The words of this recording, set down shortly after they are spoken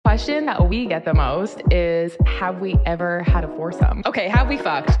question that we get the most is, have we ever had a foursome? Okay, have we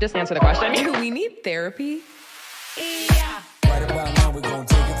fucked? Just answer the question. Do we need therapy? Yeah. Right about now, we're gonna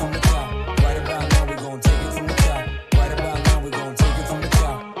take it from the top. Right about now, we're gonna take it from the top. Right about now, we're gonna take it from the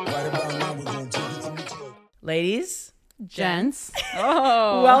top. Right about now, we're gonna take it from the top. Ladies, Gents.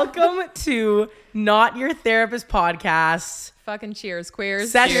 welcome to Not Your Therapist podcast. Fucking cheers,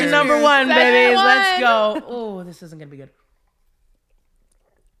 queers. Session Cheers. number one, Session babies. one. Let's go. Oh, this isn't gonna be good.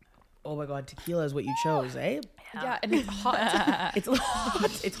 Oh my god, tequila is what you chose, eh? Yeah, and it's hot. It's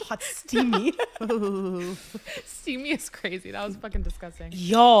hot. It's hot, steamy. Steamy is crazy. That was fucking disgusting.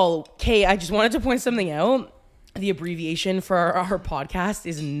 Y'all, okay, I just wanted to point something out. The abbreviation for our podcast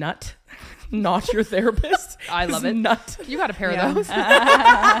is NUT. Not Your Therapist. I love It's it. NUT. You got a pair of those.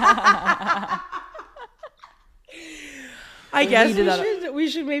 I guess we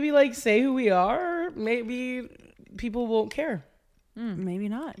should maybe like say who we are. Maybe people won't care. Maybe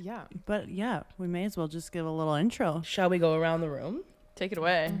not. Yeah. But yeah, we may as well just give a little intro. Shall we go around the room? Take it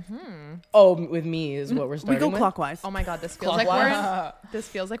away. Oh, with me is what we're We starting go with? clockwise. Oh my god, this feels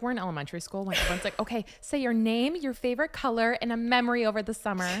like we're in elementary school when everyone's like, okay, say your name, your favorite color, and a memory over the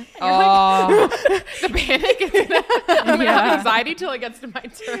summer. Oh, the panic is I'm gonna have anxiety till it gets to my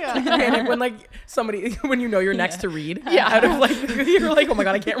turn. Panic when like somebody when you know you're next to read. Yeah. Out of like you're like, oh my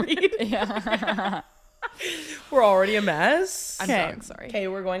god, I can't read. Yeah. We're already a mess. I'm Okay. so sorry. Okay,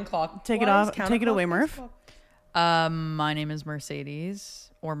 we're going clock. Take it off. Take it away, Murph. My name is Mercedes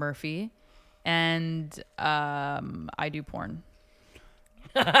or Murphy, and I do porn.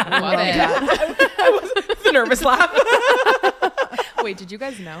 Love it. It's a nervous laugh. Wait, did you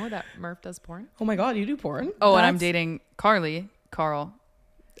guys know that Murph does porn? Oh my god, you do porn? Oh, and I'm dating Carl.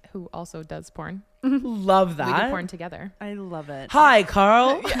 Who also does porn? Love We do that. porn together. I love it. Hi,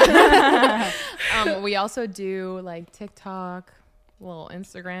 Carl. We also do like TikTok, a little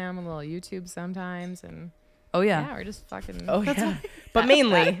Instagram, a little YouTube sometimes, and Oh yeah. yeah, we're just fucking. Oh yeah. But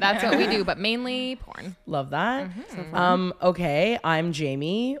mainly, That's what we do, but mainly porn. love that. Okay, I'm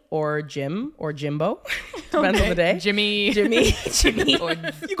Jamie or Jim or Jimbo. Depends on the day. Jimmy. Jimmy.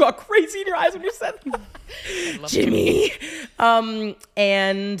 You got crazy in your eyes when you said that. Jimmy.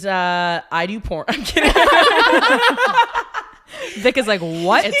 And I do porn. I'm kidding. Vic is like,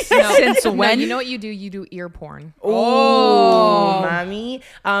 what? No, Since no, when? you know what you do? You do ear porn. Oh, mommy.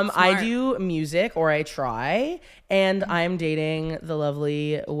 I do music, or I try, and I'm dating the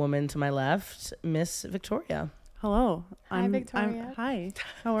lovely woman to my left, Miss Victoria. Hello. Hi, Victoria. Hi.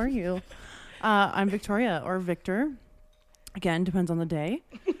 How are you? I'm Victoria or Victor. Again, depends on the day.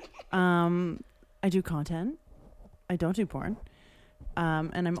 I do content. I don't do porn.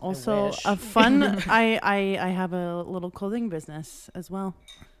 And I'm also wish. a fun. I have a little clothing business as well.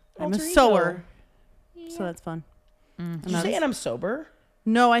 I'm a Alter ego. sewer, so that's fun. Did you say, and I'm sober?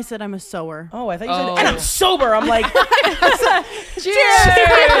 No, I said I'm a sewer. Oh, I thought you said, and I'm sober. I'm like, Cheers!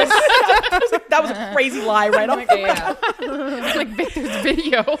 that was a crazy lie right off. Yeah. It's like Victor's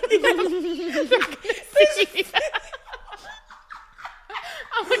video.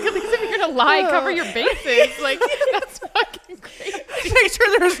 I'm like, at least if you're gonna lie, cover your bases. Like, that's fucking crazy. Make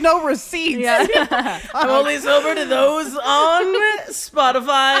sure there's no receipts. Yeah. I'm only sober to those on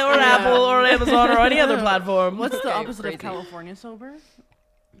Spotify or Apple or Amazon or any other platform. What's the opposite crazy. of California sober?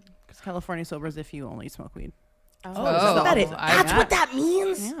 Because California sober is if you only smoke weed. Oh, is that what that is? That's what that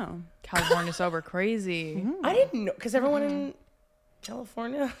means? Yeah. California sober, crazy. I didn't know, because everyone in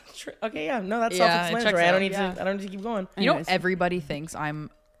California. Okay, yeah, no, that's Yeah, it self-explanatory. checks I don't out, need yeah. to. I don't need to keep going. You know, Anyways. everybody thinks I'm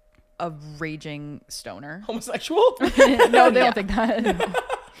a raging stoner. Homosexual. No, they don't think that. No.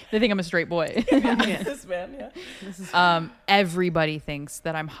 They think I'm a straight boy. This man, yeah. Everybody thinks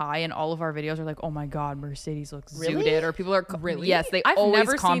that I'm high, and all of our videos are like, "Oh my god, Mercedes looks Really? zooted," or people are Really? Yes, they I've always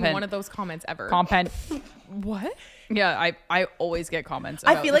never comment. seen one of those comments ever. What? Yeah, I always get comments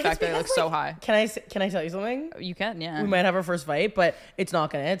about I feel the like fact it's that I look because, so like, high. Can I tell you something? You can, yeah. We might have our first fight, but it's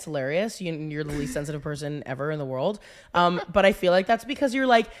not gonna. It's hilarious. You're the least sensitive person ever in the world. But I feel like that's because you're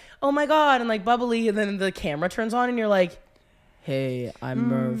like, oh my god, and like bubbly, and then the camera turns on, and you're like, hey, I'm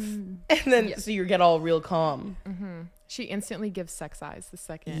Murph, and then so you get all real calm. She instantly gives sex eyes the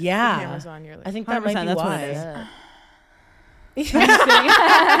second Yeah. the camera's on. You're like, I think that might 100%, be that's what why. it is. Yeah.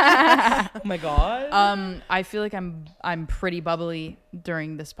 Oh my god. I feel like I'm pretty bubbly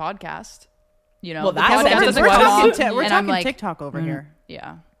during this podcast. You know, Well, the that's podcast different. doesn't We're go talking on, We're and I'm talking like, TikTok over here.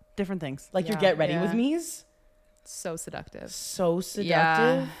 yeah, Different things. Like your Yeah. get ready Yeah. with me's. so seductive. So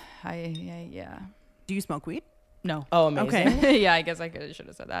seductive. yeah. Do you smoke weed? No. Oh, amazing. Okay. Yeah, I guess I should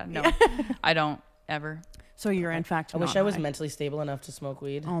have said that. No, I don't ever. So you're in fact. I wish not I was high. mentally stable enough to smoke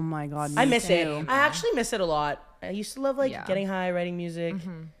weed. Oh my god. I me miss too. it. I actually miss it a lot. I used to love like Yeah. getting high, writing music.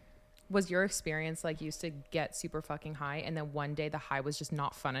 Was your experience like you used to get super fucking high and then one day the high was just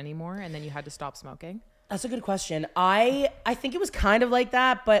not fun anymore and then you had to stop smoking? That's a good question. I think it was kind of like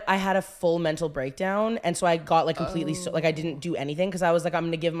that, but I had a full mental breakdown, and so I got like completely like I didn't do anything because I was like, I'm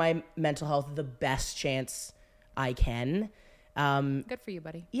gonna give my mental health the best chance I can. Good for you,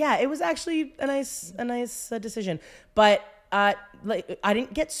 buddy. Yeah, it was actually a nice decision, but like I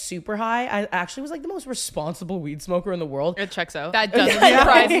didn't get super high. I actually was like the most responsible weed smoker in the world. It checks out. That doesn't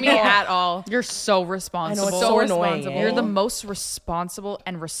surprise me at all. You're so responsible. I know, it's so annoying. responsible. You're the most responsible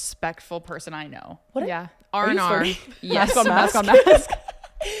and respectful person I know. Yeah. Are you R&R. flirty? Yes, Mask on mask.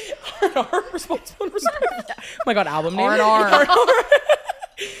 R&R, responsible and respectful. Oh my god, album name. R&R.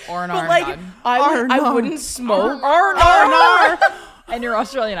 R&R. But like I wouldn't smoke. R&R. And your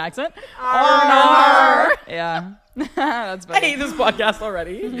Australian accent. R&R. Yeah. That's I better. hate this podcast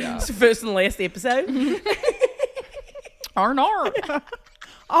already. It's the first and last episode. R&R.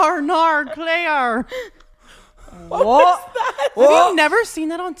 Arnar Claire. What? Have you never seen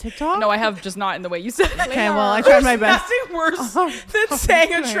that on TikTok? No, I have, just not in the way you said it. Okay, well, I tried my There's best. nothing worse than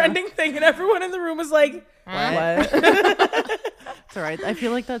saying a trending thing and everyone in the room is like, what? It's all right. I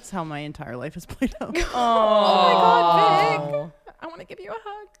feel like that's how my entire life is played out. Oh my God, Vic. I want to give you a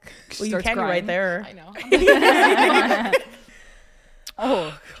hug. Well, you Starts can crying. right there. I know.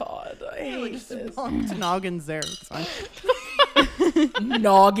 Oh God, I hate this. Noggins there. It's fine.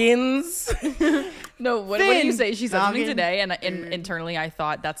 Noggins. No, what do you Finn. say? She said something Noggin. today, and internally I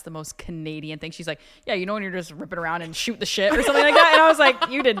thought that's the most Canadian thing. She's like, yeah, you know when you're just ripping around and shoot the shit or something like that? And I was like,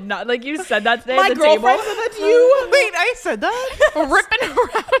 you did not. Like, you said that today My at the girlfriend table. said that to you. Wait, I said that? Ripping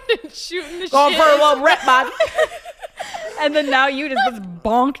around and shooting the Going shit. for a little rip, man. And then now you just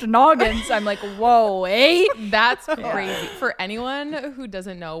bonked noggins. I'm like, whoa, eh? That's crazy. For anyone who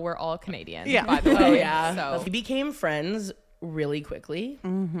doesn't know, we're all Canadian. Yeah. By the way. Oh yeah. So We became friends really quickly.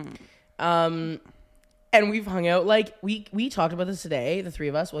 And we've hung out like we talked about this today, the three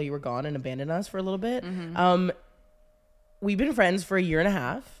of us, while you were gone and abandoned us for a little bit. We've been friends for a year and a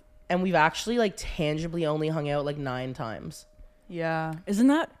half, and we've actually like tangibly only hung out like 9 times. Yeah. Isn't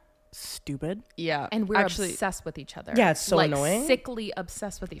that stupid? Yeah. and we're actually, obsessed with each other. Yeah, it's so like, annoying. Sickly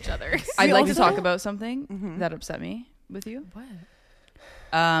obsessed with each other. I'd We like to also- talk about something that upset me with you. What?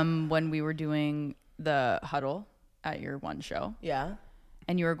 When we were doing the huddle at your one show, Yeah.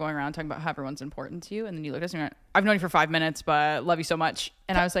 and you were going around talking about how everyone's important to you, and then you looked at us and you went, I've known you for 5 minutes, but love you so much.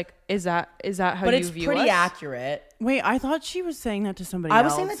 And I was like, is that how But you it's view pretty us? accurate. Wait, I thought she was saying that to somebody I else.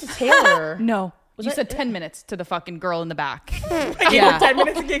 was saying that to Taylor. No. Was You it- said 10 minutes to the fucking girl in the back. I gave her 10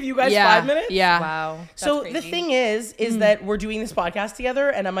 minutes and gave you guys 5 minutes. Yeah. Wow. That's So crazy. the thing is that we're doing this podcast together,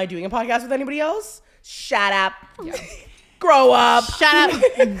 and am I doing a podcast with anybody else? Shut up. Grow up. Shut up.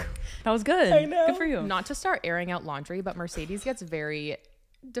 That was good. I know. Good for you. Not to start airing out laundry, but Mercedes gets very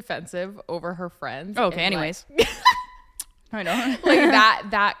defensive over her friends. Okay, and, anyways. I know. like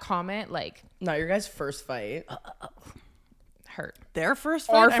that comment like Not your guys' first fight. hurt. Their first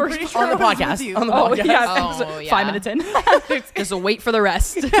fight? Our I'm first- pretty sure on the I was podcast. with you. On the Oh, podcast. yeah. Oh, yeah. 5 minutes in. Just wait for the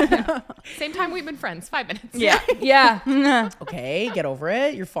rest. Same time we've been friends, 5 minutes. Yeah. Yeah. Okay, get over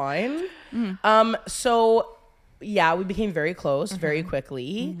it. You're fine. So yeah, we became very close very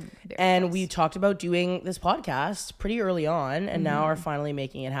quickly. And we talked about doing this podcast pretty early on, and now are finally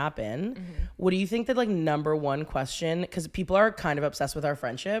making it happen. What do you think that like number one question, because people are kind of obsessed with our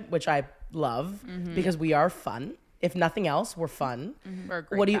friendship, which I love because we are fun. If nothing else, we're fun. We're a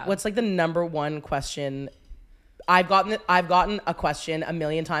great pal. What's like the number one question? I've gotten a question a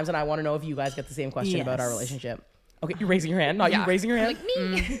million times, and I want to know if you guys get the same question about our Yes. relationship. Okay, you're raising your hand. Not you raising your hand. Like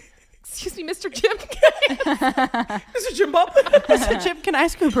me. Excuse me, Mr. Jim. Mr. Jim Bob. So, Chip, can I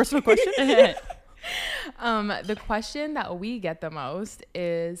ask you a personal question? The question that we get the most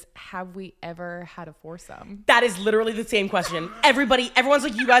is, have we ever had a foursome? That is literally the same question. Everyone's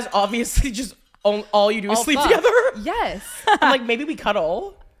like, you guys obviously just all you do is All sleep fuck. together. Yes. I'm like, maybe we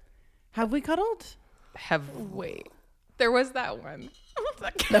cuddle. Have we cuddled? Wait. There was that one.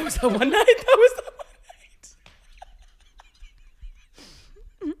 That was the one night. That was the one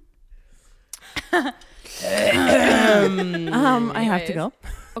I have to Anyways. go.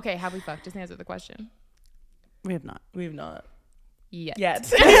 Okay, have we fucked? Just answer the question. We have not. We've not Yet.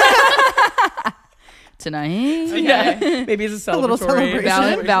 yet. Tonight. Yeah. Maybe it's a little celebratory.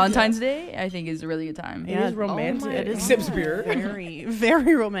 celebration. Valentine's Day, I think, is a really good time. It is romantic. It is Sips beer. very,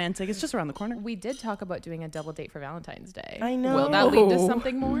 very romantic. It's just around the corner. We did talk about doing a double date for Valentine's Day. I know. Will that lead to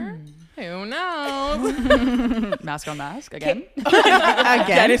something more? Who knows? Mask on mask again. That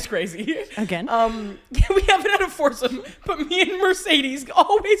Again. is crazy. Again. We haven't had a foursome, but me and Mercedes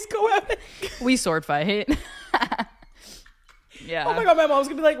always go at it. We sword fight. Yeah. Oh my god, my mom's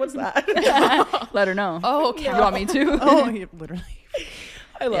gonna be like, "What's that?" Let her know. Oh, okay. You want me to? Oh, yeah, literally.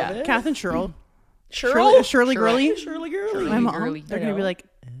 I love Yeah. it. Kath and Cheryl. Shirley, Shirley Girly. Shirley girly. My mom. Girly. They're I gonna be know. like,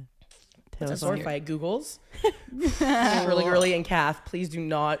 It's a Taylor sword Swift. fight. Googles. Shirley girly and Kath. Please do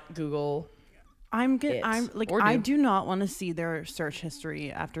not Google. I'm good. It. I'm like, Or I do. do not want to see their search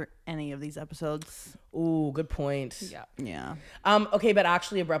history after any of these episodes. Ooh, good point. Yeah. Yeah. Okay, but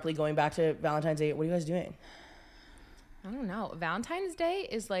actually, abruptly going back to Valentine's Day, what are you guys doing? I don't know. Valentine's Day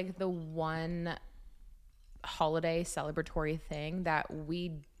is like the one holiday celebratory thing that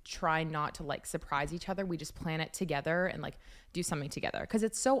we try not to like surprise each other. We just plan it together and like do something together, because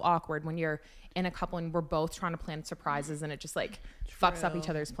it's so awkward when you're in a couple and we're both trying to plan surprises and it just like fucks up each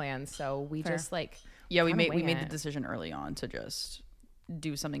other's plans. So we just like Yeah, we kinda made wing the it. decision early on to just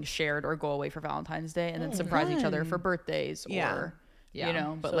do something shared or go away for Valentine's Day and then surprise each other for birthdays Yeah. or Yeah. you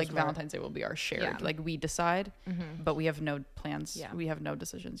know, but So like smart. Valentine's Day will be our shared. Yeah. Like we decide, but we have no plans. Yeah. We have no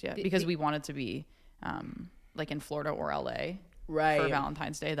decisions yet because we wanted to be like in Florida or LA Right. for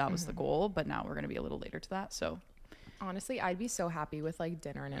Valentine's Day. That was the goal, but now we're going to be a little later to that. So honestly, I'd be so happy with like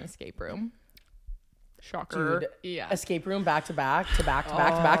dinner in an escape room. Shocker. Dude, Yeah. escape room back to back to back to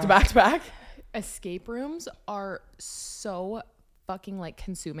back to back to back to back. Escape rooms are so fucking like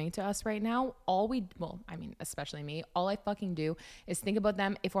consuming to us right now. I mean, especially me, all I fucking do is think about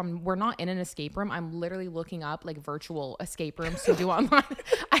them. If we're not in an escape room, I'm literally looking up like virtual escape rooms to do online.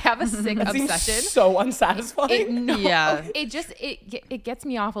 I have a sick That seems obsession. so unsatisfying. yeah, It just it gets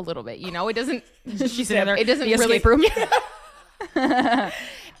me off a little bit, you know. It doesn't. she's in there. It doesn't the really. escape room.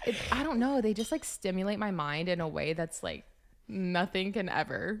 I don't know. They just like stimulate my mind in a way that's like nothing can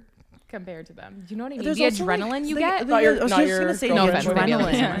ever compare to them. Do you know what I mean? There's The also, like, adrenaline you the- get. the- Not your- I was not just your gonna say No the offense, maybe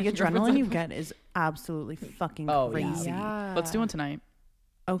adrenaline. others. The adrenaline you get is absolutely fucking Oh, yeah. crazy. Yeah. Let's do one tonight.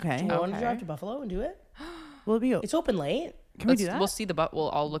 Okay. Do you want to Okay. drive to Buffalo and do it? Will it be? It's open late. Can we do that? We'll see We'll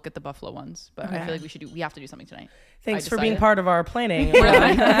all look at the Buffalo ones, but I Okay. feel like we have to do something tonight. Thanks I for being decided. part of our planning.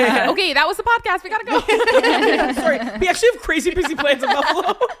 Okay, that was the podcast. We gotta go. Sorry, we actually have crazy busy plans in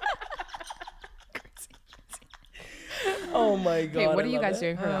Buffalo. Oh my god. Okay, what I are you love guys it.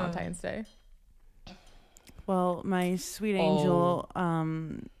 doing for Valentine's Day? Well, my sweet angel,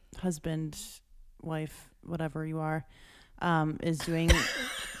 husband, wife, whatever you are, is doing.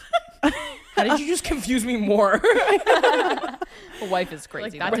 How did you just confuse me more? A wife is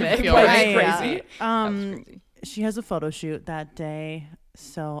crazy. Like, that That's didn't big. feel Wife right. is crazy. That was crazy. She has a photo shoot that day,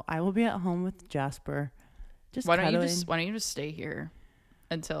 so I will be at home with Jasper. Just Why don't cuddling, you just stay here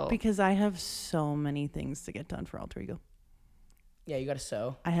until because I have so many things to get done for Alter Ego. Yeah, you got to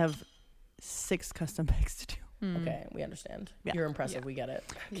sew. I have 6 custom pics to do. Okay, we understand. Yeah. You're impressive. We get it.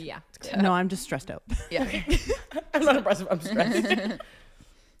 Yeah. No, I'm just stressed out. yeah. I'm not impressive. I'm stressed.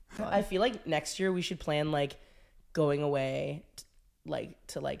 I feel like next year we should plan like going away,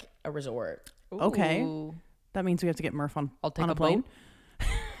 to a resort. Okay. Ooh. That means we have to get Murph on, I'll take on a a plane. boat.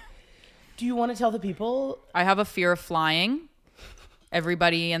 Do you want to tell the people? I have a fear of flying.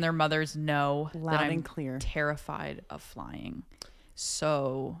 Everybody and their mothers know Loud that I'm and clear. terrified of flying.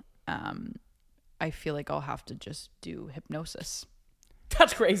 So I feel like I'll have to just do hypnosis.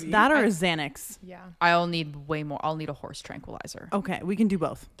 That's crazy. That or a Xanax. Yeah. I'll need way more. I'll need a horse tranquilizer. Okay, we can do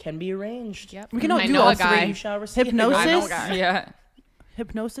both. can be arranged. Yep. We can all I do know all a guy. You shall receive. Hypnosis? I know a guy. Yeah.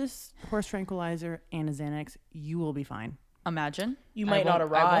 Hypnosis, horse tranquilizer, and a Xanax. You will be fine. Imagine. You I might not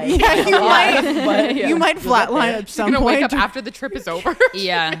won't- I arrive. won't- Yeah, you might. But You might flatline at She's some gonna wake point. up after the trip is over.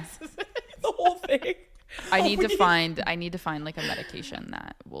 Yeah. the whole thing. I need to find like a medication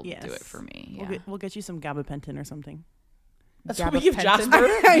that will Yes. do it for me. We'll Yeah. we'll get you some gabapentin or something. That's what we give Gabapentin. Jasper.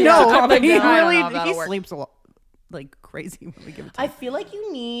 I Yeah, know. to calm him He down. I don't know really if that'll he work. sleeps a lot, like crazy when we give it to I him. feel like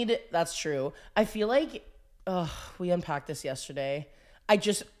you need. That's true. I feel like. We unpacked this yesterday. I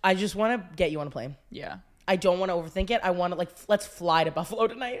just want to get you on a plane. Yeah. I don't want to overthink it. I want to let's fly to Buffalo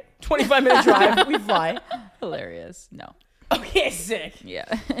tonight. 25-minute drive. We fly. Hilarious. No. Okay, sick. Yeah.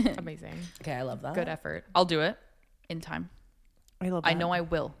 Amazing. Okay, I love that. Good effort. I'll do it in time. I love that. I know I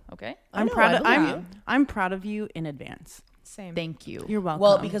will. Okay. I'm know, proud I of believe I'm you. I'm proud of you in advance. Same. Thank you. You're welcome.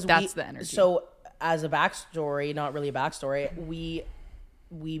 Well, because That's the energy. So, as a backstory, not really a backstory, we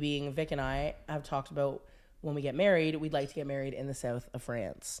being Vic and I have talked about when we get married, we'd like to get married in the south of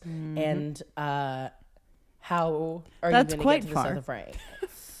France. And how are That's you going to quite get to the far. south of France?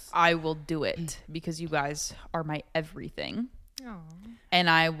 I will do it because you guys are my everything. Aw. And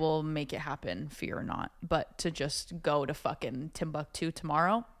I will make it happen, fear or not. But to just go to fucking Timbuktu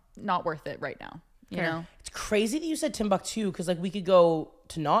tomorrow, not worth it right now. You know? It's crazy that you said Timbuktu because we could go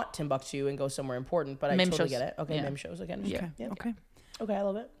to not Timbuktu and go somewhere important, but I Mim totally shows. get it. Okay, Yeah. Mim shows. Okay, Yeah. yeah. okay. Okay, I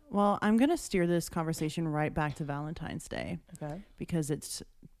love it. Well, I'm going to steer this conversation right back to Valentine's Day Okay. because it's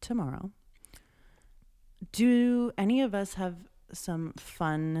tomorrow. Do any of us have some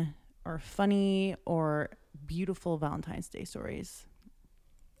fun or funny or beautiful Valentine's Day stories?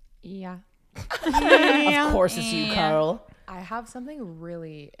 Yeah. Of course it's you, Carl. I have something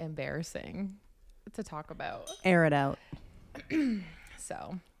really embarrassing to talk about. Air it out.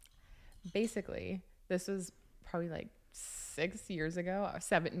 So basically, this was probably like 6 years ago,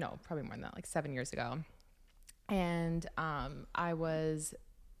 probably more than that, like 7 years ago. And I was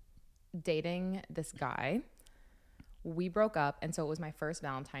dating this guy. We broke up, and so it was my first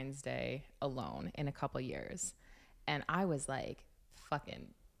Valentine's Day alone in a couple years. And I was like fucking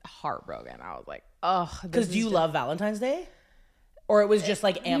heartbroken. I was like, oh, Because do you love Valentine's Day? Or it was just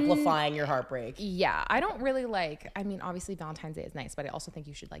like amplifying your heartbreak? Yeah, I don't really obviously Valentine's Day is nice, but I also think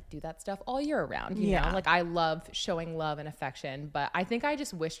you should like do that stuff all year around. You know, like I love showing love and affection, but I think I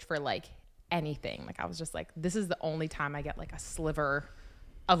just wished for like anything. Like I was just like, this is the only time I get like a sliver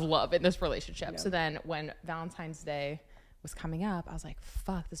of love in this relationship. Yeah. So then when Valentine's Day was coming up, I was like,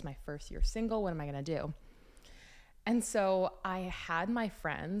 fuck, this is my first year single. What am I going to do? And so I had my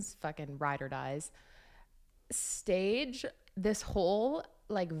friends, fucking ride or dies, stage this whole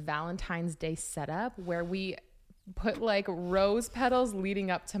like Valentine's Day setup where we put like rose petals leading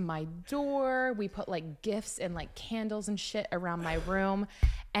up to my door. We put like gifts and like candles and shit around my room.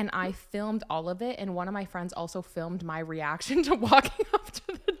 And I filmed all of it. And one of my friends also filmed my reaction to walking up to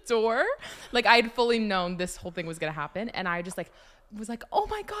the door. Like I had fully known this whole thing was going to happen. And I just like was like, oh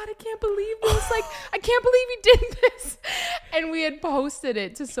my God, I can't believe this. Like, I can't believe you did this. And we had posted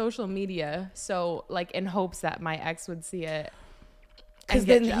it to social media. So like in hopes that my ex would see it. Because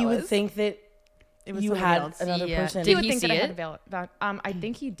then he would think that It was you somebody had else. another person. He Did would he think see that I it? had I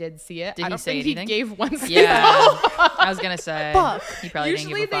think he did see it. Did I he don't say think anything? he gave one Yeah. I was going to say. Fuck. He probably didn't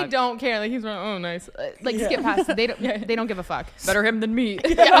Usually give a they fuck. don't care. Like he's like, oh nice. Like skip past it. They don't give a fuck. Better him than me.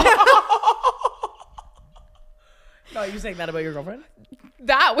 No, you're saying that about your girlfriend?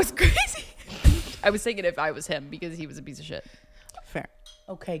 That was crazy. I was thinking if I was him because he was a piece of shit. Fair.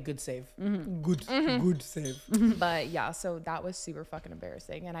 Okay, good save. Mm-hmm. Good save. But yeah, so that was super fucking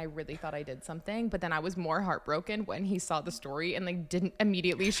embarrassing. And I really thought I did something. But then I was more heartbroken when he saw the story and like didn't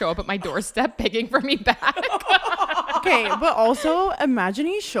immediately show up at my doorstep begging for me back. Okay, but also imagine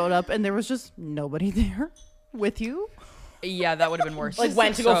he showed up and there was just nobody there with you. Yeah, that would have been worse. Like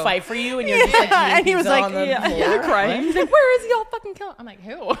went to go So- fight for you, and you're just like, Yeah, and he was like, on the yeah, floor. crying. He's like, where is he? I'll fucking kill him. I'm like,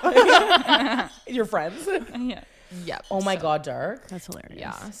 who? Your friends. Yeah. Yep. Oh my so- God, dark. That's hilarious.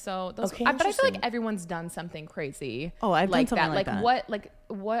 Yeah. So those, Okay, but I feel like interesting. everyone's done something crazy. Oh, I've done like something that. like that.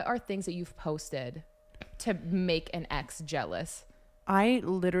 What are things that you've posted to make an ex jealous? I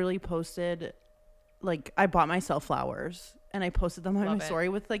literally posted, like, I bought myself flowers and I posted them on Love my it. story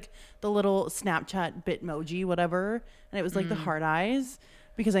with like the little Snapchat Bitmoji, whatever. And it was like the heart eyes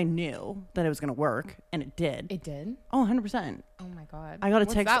because I knew that it was going to work, and it did. It did. Oh, 100%. Oh my God. I got a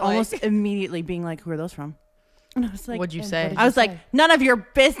What's text that almost like? immediately being like, who are those from? And I was like, What'd you And say? what did I was like, none of your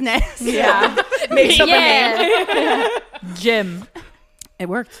business. Yeah. Make up a name. Yeah. Jim. It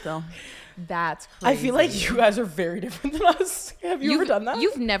worked still. That's crazy. I feel like you guys are very different than us. Have you ever done that?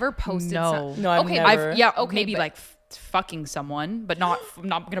 You've never posted. No. No, I've okay, never. Okay, maybe but- like fucking someone, but not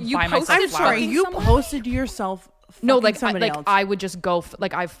gonna You buy posted myself I'm flowers. sorry, you someone? posted yourself. No, fucking like somebody else. I would just go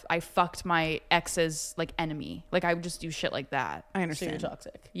like I fucked my ex's like enemy. Like I would just do shit like that. I So you're understand.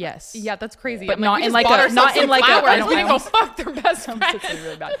 toxic. Yes. Yeah, that's crazy. But I'm not we in just like bought a- ourselves not in some like a- I flowers. don't- We I didn't go almost- fuck their best Sounds friend. actually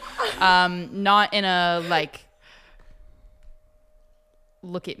really bad. Not in a like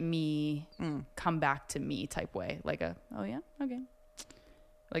look at me, come back to me type way. Like a oh yeah, okay.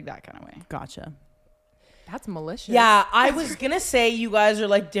 Like that kind of way. Gotcha. That's malicious. Yeah, I was gonna say you guys are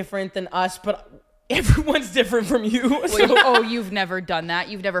like different than us, but everyone's different from you. So You've never done that.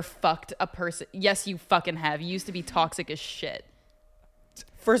 You've never fucked a person. Yes, you fucking have. You used to be toxic as shit.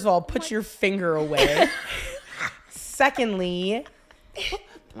 first of all, put your finger away. Secondly,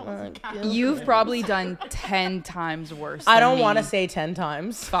 You've probably done 10 times worse. I than don't me. want to say 10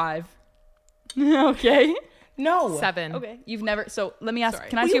 times. 5. Okay. No. 7. Okay. You've never. So let me ask. Sorry.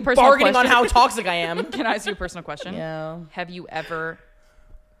 Can I Were ask you you a personal bargaining question? on how toxic I am? Can I ask you a personal question? Yeah. Have you ever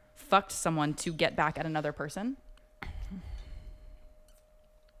fucked someone to get back at another person?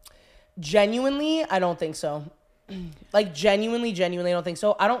 Genuinely, I don't think so. Like genuinely, I don't think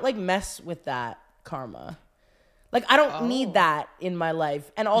so. I don't like mess with that karma. Like I don't need that in my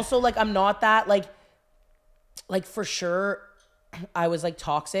life. And also like I'm not that like for sure I was like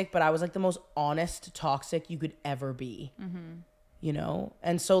toxic, but I was like the most honest toxic you could ever be. You know?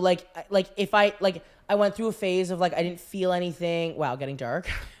 And so like if I went through a phase of like I didn't feel anything. Wow, getting dark.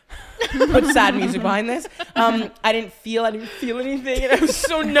 put sad music behind this. I didn't feel anything, and I was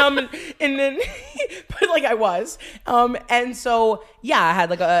so numb, and then, but like I was, and so yeah, I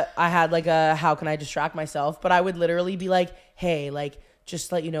had like a how can I distract myself? But I would literally be like, hey, like,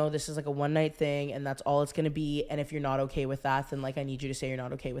 just let you know, this is like a one night thing, and that's all it's gonna be. And if you're not okay with that, then like I need you to say you're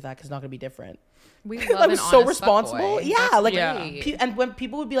not okay with that, because it's not gonna be different. We I love was an so honest responsible. fuckboy. Yeah, That's like, great. and when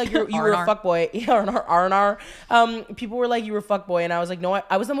people would be like, you were a R&R. fuckboy, yeah, R&R, people were like, you were a fuckboy, and I was like, no,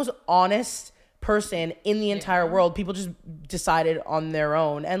 I was the most honest person in the entire world. People just decided on their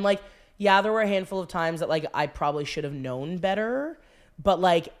own, and like, yeah, there were a handful of times that like I probably should have known better, but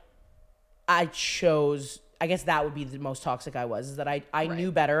like I chose. I guess that would be the most toxic I was, is that I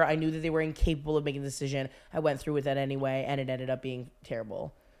knew better. I knew that they were incapable of making the decision. I went through with it anyway, and it ended up being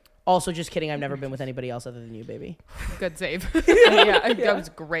terrible. Also, just kidding. I've never been with anybody else other than you, baby. Good save. Yeah, that was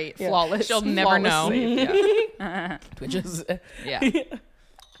great. Yeah. Flawless. She'll never Flawless know. save, yeah. Twitches. Yeah.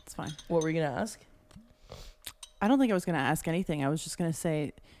 It's fine. What were you gonna ask? I don't think I was going to ask anything. I was just going to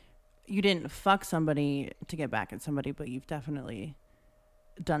say you didn't fuck somebody to get back at somebody, but you've definitely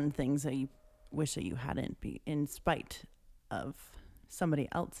done things that you wish that you hadn't, be in spite of somebody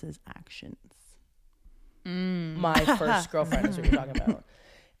else's actions. My first girlfriend is what you're talking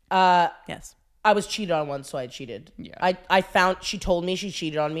about. Yes. I was cheated on once, so I cheated. Yeah. I found, she told me she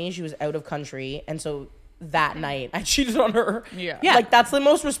cheated on me. She was out of country, and so that night I cheated on her. Yeah. Yeah. Like, that's the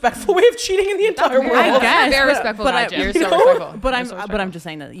most respectful way of cheating in the entire world. I guess, Very but- respectful, but I- Nigel. You're so respectful. But You're so respectful. I'm just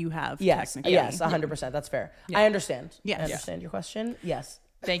saying that you have. Yes, technically. yes, 100%. That's fair. I understand. Yes. I understand your question. Yes.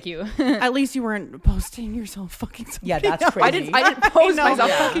 Thank you. At least you weren't posting yourself fucking something. Yeah, that's else. crazy. I didn't post know. myself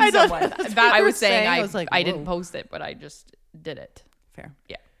Yeah. fucking I don't- someone. that's That what I you was were saying saying. I I was like, I didn't whoa. post it, but I just did it. Fair.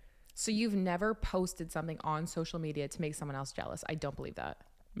 Yeah. So you've never posted something on social media to make someone else jealous. I don't believe that.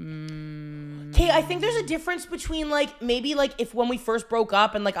 Okay, I think there's a difference between like maybe like if when we first broke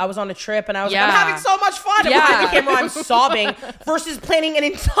up and like I was on a trip and I was like, I'm Yeah. having so much fun, and Yeah. behind the camera I'm sobbing, versus planning an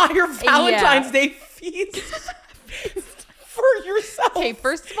entire Valentine's Day feast for yourself. Okay,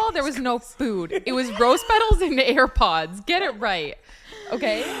 first of all, there was no food. It was rose petals and AirPods. Get it right.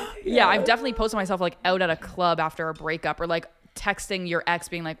 Okay? Yeah, I've definitely posted myself like out at a club after a breakup, or like texting your ex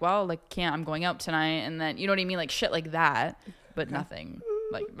being like, well, like, can't, I'm going out tonight. And then, you know what I mean? Like shit like that, but nothing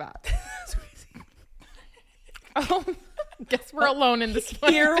like that. Oh, guess we're alone in this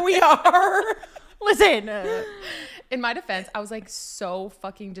one. Here we are. Listen. In my defense, I was like so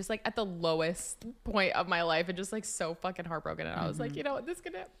fucking just like at the lowest point of my life and just like so fucking heartbroken. And I was like, you know what, this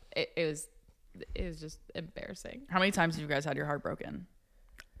could it was just embarrassing. How many times have you guys had your heart broken?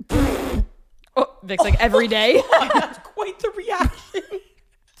 Oh, Vic's like every day. That's quite the reaction.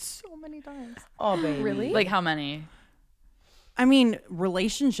 So many times. Oh, baby. Really? Like how many? I mean,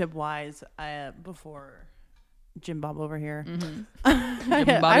 relationship wise, before Jim Bob over here, I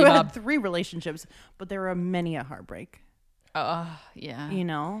Bobby Bob. had 3 relationships, but there were many a heartbreak. Yeah. You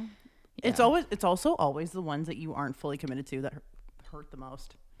know, it's also always the ones that you aren't fully committed to that hurt the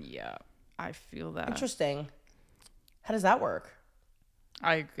most. Yeah. I feel that. Interesting. How does that work?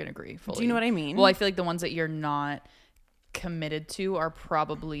 I can agree fully. Do you know what I mean? Well, I feel like the ones that you're not committed to are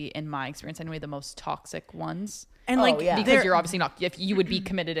probably, in my experience anyway, the most toxic ones. And Oh, like, yeah. Because you're obviously not, if you would be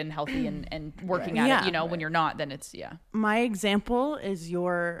committed and healthy and working at Yeah. it, you know, when you're not, then it's, yeah. my example is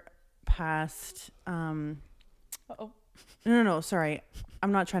your past. No, sorry.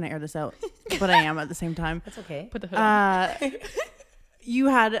 I'm not trying to air this out, but I am at the same time. That's okay. Put the hood on. You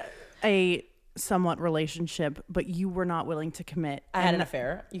had a somewhat relationship, but you were not willing to commit. I had an And-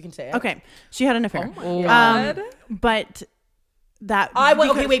 affair. You can say it. Okay, she had an affair. God. But that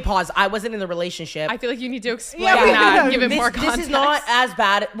Okay, wait, pause. I wasn't in the relationship. I feel like you need to explain Yeah, that. yeah. Give it this, more this context. is not as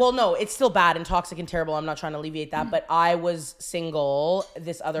bad. Well, no, it's still bad and toxic and terrible. I'm not trying to alleviate that, but I was single.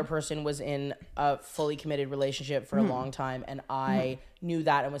 This other person was in a fully committed relationship for a long time, and I knew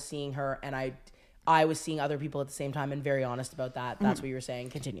that and was seeing her, and I was seeing other people at the same time, and very honest about that. That's what you were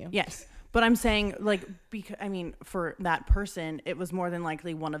saying. Continue. Yes. But I'm saying, like, because I mean, for that person, it was more than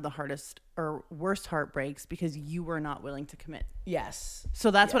likely one of the hardest or worst heartbreaks because you were not willing to commit. Yes, So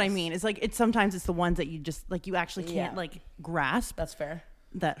that's what I Yes. mean. It's like sometimes it's the ones that you just like you actually can't Yeah. like grasp that's fair.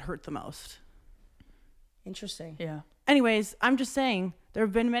 that hurt the most. Interesting. Yeah. Anyways, I'm just saying there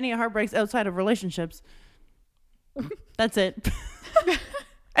have been many heartbreaks outside of relationships. That's it.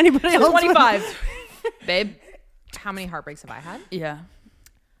 Anybody else? 25. Babe. How many heartbreaks have I had? Yeah.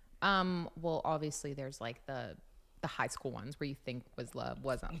 Well, obviously there's like the high school ones where you think was love,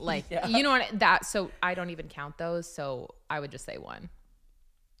 wasn't. Like, you know what that, so I don't even count those, so I would just say 1.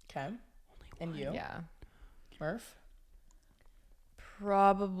 Okay. And you, Yeah. Murph?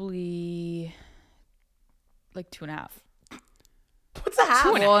 Probably like 2.5. What's a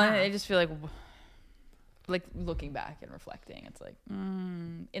half. Well, I just feel like looking back and reflecting, it's like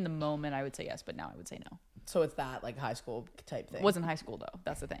in the moment I would say yes, but now I would say no. So it's that like high school type thing. It wasn't high school though.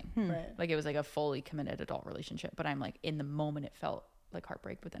 That's the thing. Right. Like it was like a fully committed adult relationship, but I'm like in the moment it felt like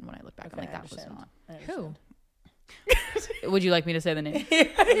heartbreak, but then when I look back, I'm like that was not. Who? Would you like me to say the name?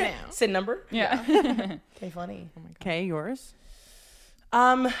 No. Sin number? Yeah. Okay, funny. Oh my god. Okay, yours.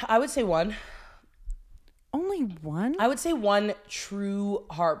 I would say one. Only one? I would say one true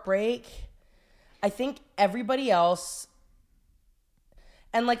heartbreak. I think everybody else,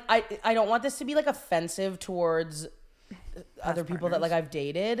 and like I don't want this to be like offensive towards other people that like I've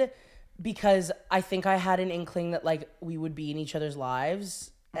dated, because I think I had an inkling that like we would be in each other's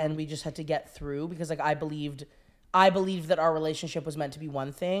lives and we just had to get through, because like I believed that our relationship was meant to be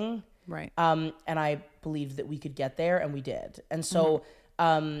one thing. Right. And I believed that we could get there, and we did. And so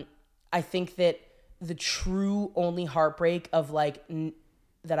I think that the true only heartbreak of like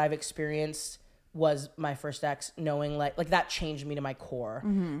that I've experienced was my first ex, knowing like that changed me to my core.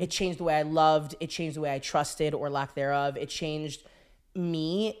 It changed the way I loved. It changed the way I trusted, or lack thereof. It changed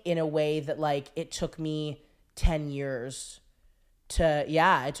me in a way that like it took me 10 years to,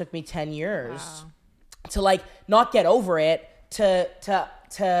 it took me 10 years to like not get over it,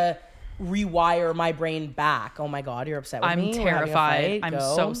 to rewire my brain back. Oh my God, you're upset with me? I'm We're having a terrified. fight? I'm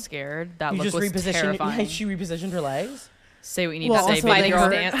Go. so scared. That You look just was repositioned. terrifying. She repositioned her legs. Say what you need Well, to say, also, baby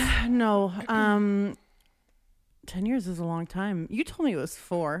like, girl. her- no. 10 years is a long time. You told me it was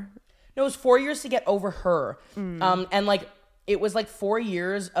 4. No, it was 4 years to get over her. And like it was like 4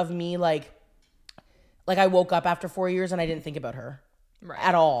 years of me like I woke up after 4 years and I didn't think about her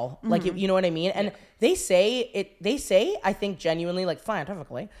at all. Like you know what I mean? And they say I think genuinely, like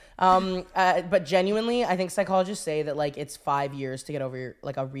scientifically, but genuinely I think psychologists say that like it's 5 years to get over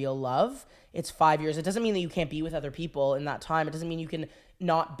like a real love. It's 5 years. It doesn't mean that you can't be with other people in that time. It doesn't mean you can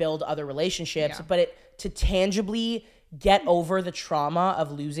not build other relationships, but to tangibly get over the trauma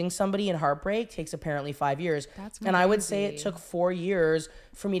of losing somebody in heartbreak takes apparently 5 years. And I would say it took 4 years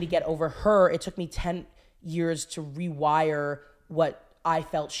for me to get over her. It took me 10 years to rewire what I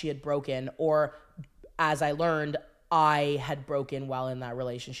felt she had broken, or as I learned, I had broken while in that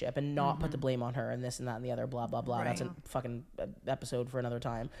relationship, and not put the blame on her and this and that and the other, blah, blah, blah. Right. That's a fucking episode for another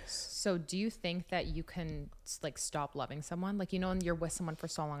time. So do you think that you can like stop loving someone? Like, you know, and you're with someone for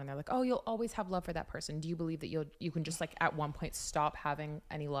so long and they're like, oh, you'll always have love for that person. Do you believe that you can just like at one point stop having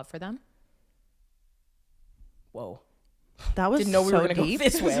any love for them? Whoa. That was Didn't know we so were going to go deep.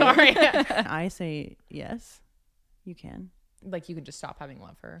 this way. Sorry. I say yes. You can. Like you can just stop having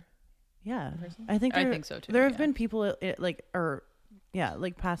love for. Yeah. I think so too. There have yeah. been people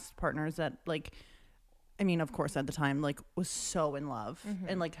like past partners that like, I mean, of course at the time like was so in love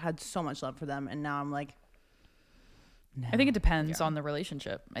and like had so much love for them, and now I'm like, no. I think it depends on the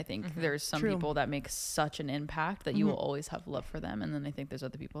relationship. I think there's some True. people that make such an impact that you will always have love for them, and then I think there's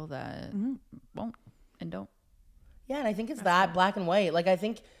other people that won't and don't. Yeah, and I think it's that black and white. Like I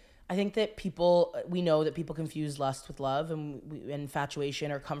think that we know that people confuse lust with love, and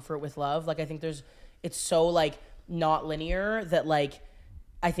infatuation or comfort with love. Like I think it's so like not linear that like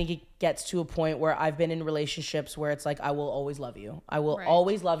I think it gets to a point where I've been in relationships where it's like I will always love you. I will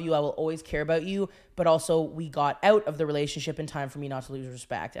always love you. I will always care about you. But also we got out of the relationship in time for me not to lose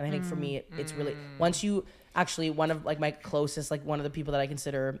respect. And I think for me it's really, once you actually, one of like my closest, like one of the people that I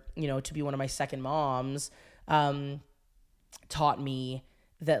consider, you know, to be one of my second moms, taught me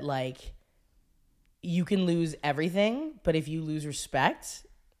that like you can lose everything, but if you lose respect,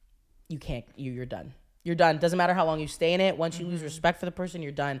 you're done. You're done. Doesn't matter how long you stay in it. Once you lose respect for the person,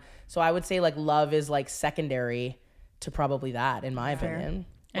 you're done. So I would say like love is like secondary to probably that, in my opinion.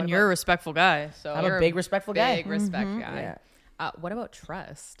 And you're a respectful guy, so I'm you're a big respectful guy. Big respect guy. Yeah. What about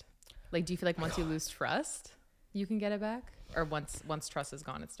trust? Like, do you feel like once you lose trust, you can get it back? Or once trust is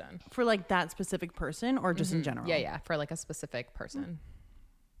gone, it's done? for like that specific person or just in general. Yeah. For like a specific person.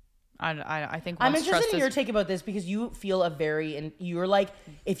 I think I'm once interested trust in your is- take about this, because you feel and you're like,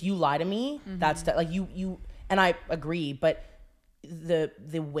 if you lie to me, that's like you, and I agree, but the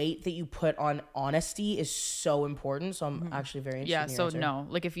weight that you put on honesty is so important. So I'm actually very interested. Yeah, in your so answer. no,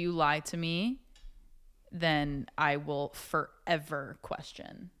 like if you lie to me, then I will forever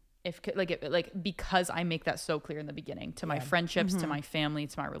question because I make that so clear in the beginning to my friendships, to my family,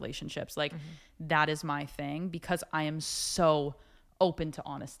 to my relationships. Like that is my thing, because I am so open to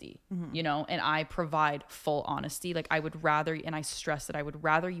honesty, you know, and I provide full honesty. Like I would rather, and I stress that I would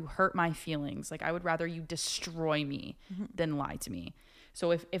rather you hurt my feelings. Like I would rather you destroy me than lie to me.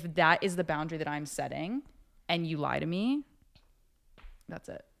 So if that is the boundary that I'm setting and you lie to me, that's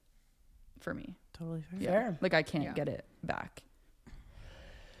it for me. Totally fair. Fair. Like I can't get it back.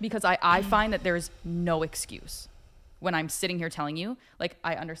 Because I find that there's no excuse when I'm sitting here telling you, like,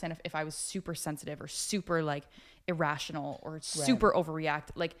 I understand if I was super sensitive or super like irrational or super overreact,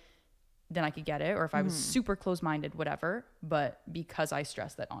 like, then I could get it. Or if I was super close-minded, whatever. But because I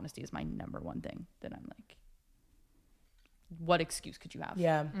stress that honesty is my number one thing, then I'm like, what excuse could you have?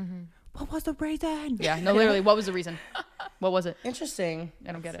 Yeah. What was the reason? Yeah, no, literally, what was the reason? What was it? Interesting.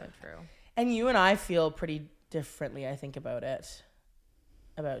 I don't get it. True. And you and I feel pretty differently, I think, about it.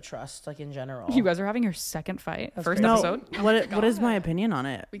 About trust, like in general. You guys are having your second fight, That's first crazy. episode. What is my opinion on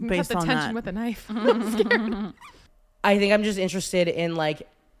it We can based cut the on tension that? with a knife. I think I'm just interested in like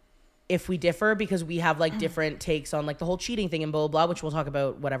if we differ because we have like different takes on like the whole cheating thing and blah blah blah, which we'll talk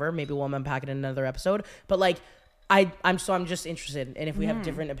about whatever. Maybe we'll unpack it in another episode. But like I'm just interested in if we have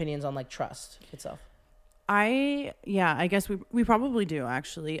different opinions on like trust itself. I guess we probably do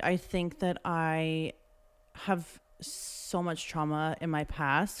actually. I think that I have so much trauma in my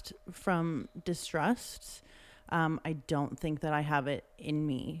past from distrust. I don't think that I have it in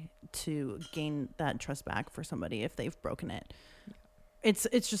me to gain that trust back for somebody if they've broken it. It's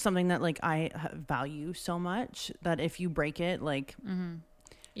just something that like I value so much that if you break it, like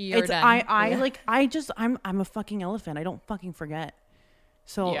You're done. I'm a fucking elephant. I don't fucking forget.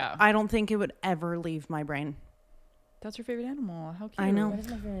 So Yeah. I don't think it would ever leave my brain. That's your favorite animal. How cute. I know. What is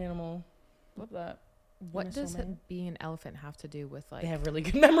my favorite animal? Love that. What There's does so many. being an elephant have to do with like? They have really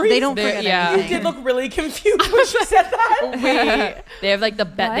good memories. They don't They're- forget yeah. You anything. did look really confused when she said that. Wait. They have like the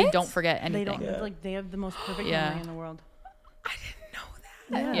bet they What? don't forget They anything. don't like they have the most perfect Yeah. memory in the world. I didn't know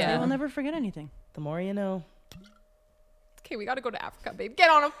that. Yeah, Yeah. they will never forget anything. The more you know. Okay, we got to go to Africa, babe. Get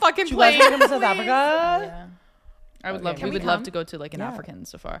on a fucking Do you guys plane. want to come to South please. Africa? Yeah. I would Okay. love. Can We we would love come? to go to like an Yeah. African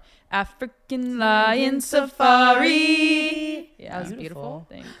safari. African lion safari. Yeah, That was Beautiful.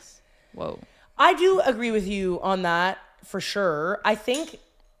 Thanks. Whoa. I do agree with you on that for sure. I think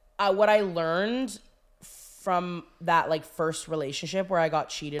what I learned from that like first relationship where I got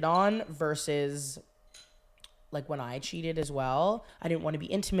cheated on versus like when I cheated as well, I didn't want to be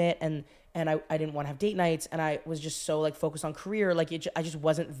intimate and I didn't want to have date nights and I was just so like focused on career. Like I just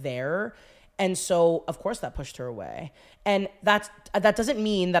wasn't there. And so, of course, that pushed her away. And that doesn't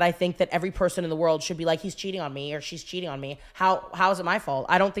mean that I think that every person in the world should be like, he's cheating on me or she's cheating on me. How is it my fault?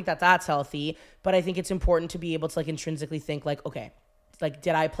 I don't think that that's healthy. But I think it's important to be able to like intrinsically think like, okay, like,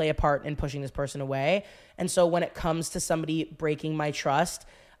 did I play a part in pushing this person away? And so when it comes to somebody breaking my trust,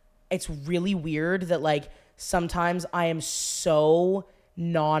 it's really weird that like sometimes I am so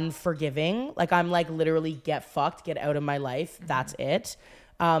non-forgiving. Like I'm like literally get fucked, get out of my life. That's it.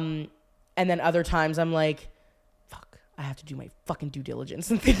 And then other times I'm like, fuck, I have to do my fucking due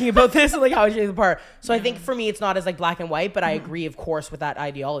diligence and thinking about this and like how I should apart. So I think for me, it's not as like black and white, but I agree, of course, with that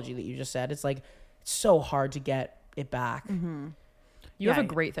ideology that you just said. It's like, it's so hard to get it back. You have a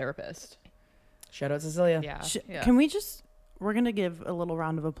great therapist. Shout out Cecilia. Yeah. Yeah. Can we just we're gonna give a little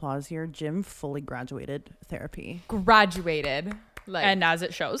round of applause here. Jim fully graduated therapy. Graduated. Like, And as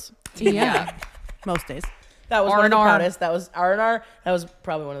it shows. Yeah. Most days. That was one of the R&R. proudest. That was R&R. That was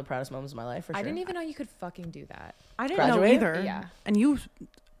probably one of the proudest moments of my life for sure. I didn't even know you could fucking do that. I didn't Graduate? know either. Yeah. And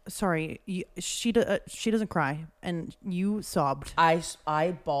she doesn't cry, and you sobbed.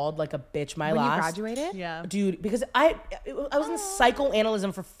 I bawled like a bitch my When you last. graduated? Yeah. Dude, because I was in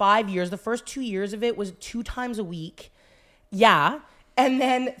psychoanalysis for 5 years. The first 2 years of it was 2 times a week. Yeah. And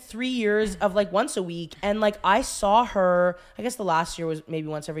then 3 years of like once a week. And like I saw her, I guess the last year was maybe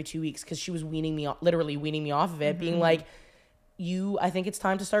once every 2 weeks because she was literally weaning me off of it, being like, I think it's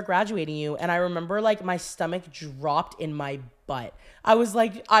time to start graduating you. And I remember like my stomach dropped in my butt. I was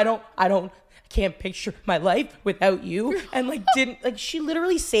like, I can't picture my life without you. And like she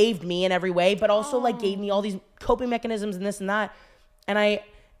literally saved me in every way, but also like gave me all these coping mechanisms and this and that. And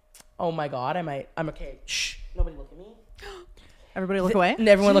oh my God, I'm okay. Shh, nobody look at me. Everybody look away.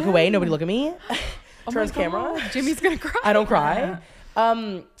 Everyone look away. Nobody look at me. Turns camera. Jimmy's gonna cry. I don't cry.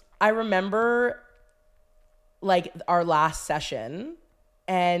 I remember like our last session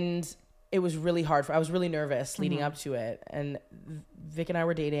and it was really hard I was really nervous leading up to it. And Vic and I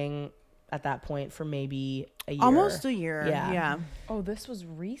were dating at that point for maybe a year. Almost a year. Yeah. Yeah. Oh, this was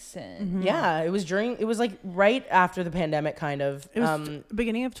recent. Yeah, it was like right after the pandemic kind of. It was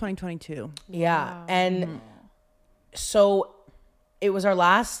beginning of 2022. Yeah. And so it was our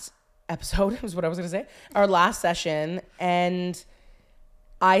last episode, is what I was going to say. Our last session. And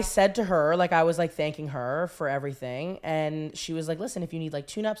I said to her, like, I was like thanking her for everything. And she was like, listen, if you need like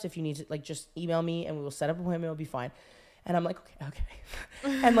tune-ups, if you need to like just email me and we will set up an appointment, it'll be fine. And I'm like, okay.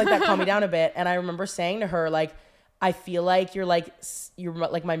 And like that calmed me down a bit. And I remember saying to her, like, I feel like you're like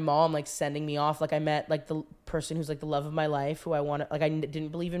my mom, like sending me off. Like I met like the person who's like the love of my life, who I want to, like, I didn't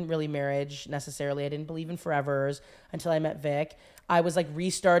believe in really marriage necessarily. I didn't believe in forevers until I met Vic. I was like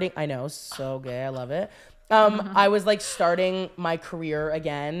restarting. I know, so gay. I love it. I was like starting my career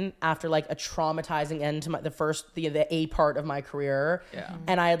again after like a traumatizing end to the A part of my career. Yeah.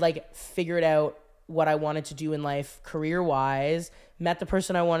 And I had like figured out what I wanted to do in life career wise, met the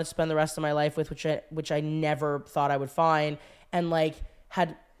person I wanted to spend the rest of my life with, which I never thought I would find, and like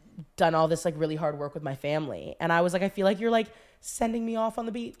had done all this like really hard work with my family. And I was like, I feel like you're like sending me off on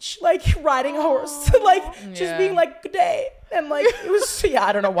the beach, like riding a horse, like just being like, good day. And like, it was,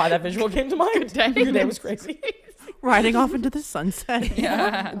 I don't know why that visual came to mind. Good day was crazy. Riding off into the sunset.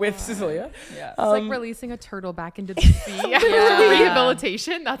 Yeah. With Cecilia. Yeah. It's like releasing a turtle back into the sea after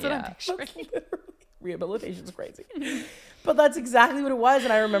rehabilitation. That's what I'm picturing. Rehabilitation's crazy. But that's exactly what it was.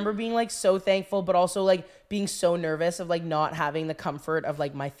 And I remember being like so thankful, but also like being so nervous of like not having the comfort of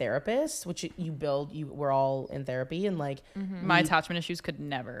like my therapist, which we're all in therapy, and like My attachment issues could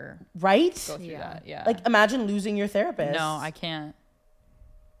never right go through that. Yeah. like imagine losing your therapist. no, I can't.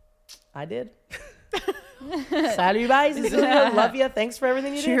 I did. Salut, bye, Cecilia. Love you. Thanks for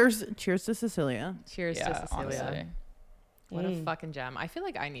everything you did. Cheers to Cecilia. Cheers to Cecilia. Honestly. What a fucking gem. I feel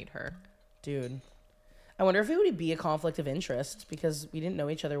like I need her. Dude, I wonder if it would be a conflict of interest because we didn't know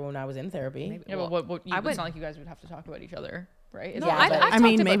each other when I was in therapy. Maybe- Yeah, well, but it's would- not like you guys would have to talk about each other, right? Is No, that- Yeah, I've but- talked I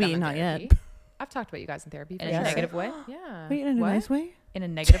mean, about maybe them in not therapy. yet. I've talked about you guys in therapy. For in a sure. negative way? Yeah. Wait, in a What? nice way? In a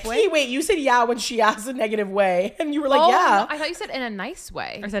negative way? Wait, you said yeah when she asked a negative way, and you were like, Oh, yeah. no, I thought you said in a nice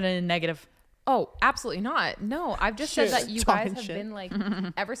way. Or is that in a negative? Oh, absolutely not. No, I've just said that you Talking guys have shit. been like,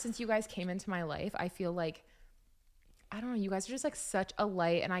 ever since you guys came into my life, I feel like, I don't know, you guys are just like such a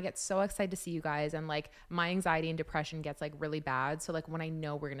light, and I get so excited to see you guys, and like my anxiety and depression gets like really bad. So like when I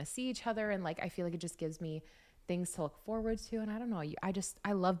know we're gonna see each other, and like I feel like it just gives me things to look forward to, and I don't know,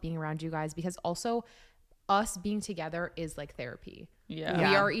 I love being around you guys, because also us being together is like therapy. Yeah.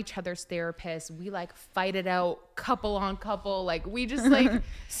 We are each other's therapists. We like fight it out couple on couple. Like we just like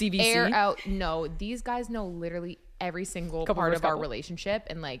CVC? air out. No, these guys know literally every single Couple part versus of our couple. relationship,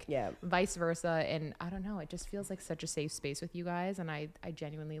 and like Yeah. vice versa. And I don't know, it just feels like such a safe space with you guys. And I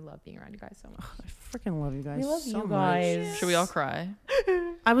genuinely love being around you guys so much. I freaking love you guys. We love so you guys. Much. Should we all cry?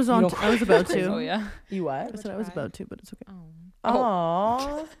 I was don't I was about to. Oh, yeah. You what? I said I was about to, but it's okay.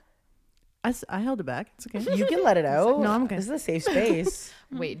 Aww. I held it back. It's okay. You can let it out. No, I'm okay. This is a safe space.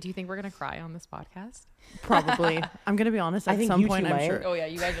 Wait, do you think we're gonna cry on this podcast? Probably. I'm gonna be honest. I At think some you point, two I'm might. sure. Oh, yeah.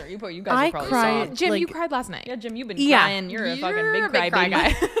 You guys I are probably cried. soft. Jim, you Like- cried last night. Yeah, Jim, you've been Yeah. crying. You're a fucking You're big a big cry cry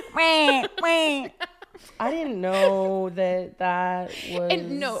baby. guy. I didn't know that was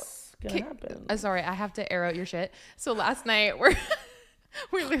And no, gonna okay, happen. sorry, I have to air out your shit. So last night we're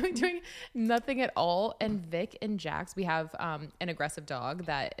literally doing nothing at all, and Vic and Jax, we have an aggressive dog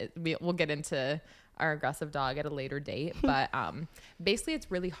that we'll get into our aggressive dog at a later date, but basically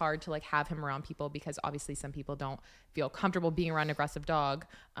it's really hard to like have him around people, because obviously some people don't feel comfortable being around an aggressive dog.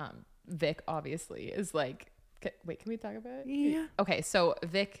 Vic obviously is like, wait, can we talk about it? Yeah. Okay, so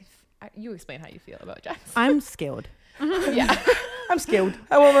Vic, you explain how you feel about Jax. I'm scared. Yeah. I'm scared.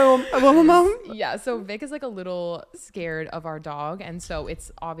 I want my mom. I want my mom. Yeah, so Vic is like a little scared of our dog, and so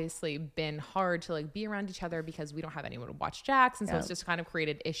it's obviously been hard to like be around each other because we don't have anyone to watch Jax, and so it's just kind of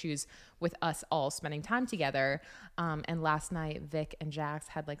created issues with us all spending time together. And last night Vic and Jax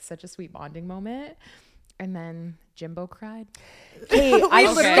had like such a sweet bonding moment, and then Jimbo cried. Hey, I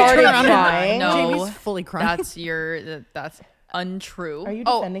Okay. started Turn around and- crying. No. Jamie's fully crying. That's untrue. Are you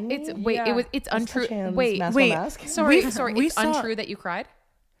Oh, defending me? it's Let's untrue. touch hands, Wait, mask on wait. mask. sorry, We- sorry. we It's saw- untrue that you cried.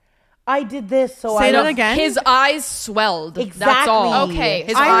 I did this, so Say I that don't- again. His eyes swelled. That's Exactly. all. Okay,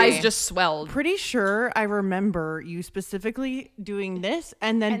 His sorry. eyes just swelled. Pretty sure I remember you specifically doing this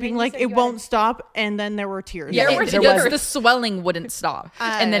and then And being then you like, said it you won't had- stop, and then there were tears. Yeah, The swelling wouldn't stop,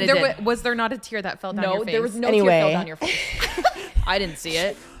 and then it There did. was there not a tear that fell down No, your face? there was no Anyway. tear fell down your face. I didn't see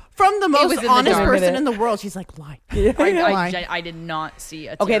it. From the most was in the honest dark. person in the world, she's like, lie. Lie. I did not see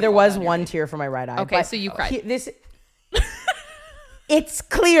a tear. Okay, there fall was down your one face. tear from my right eye. Okay, but so you cried. It's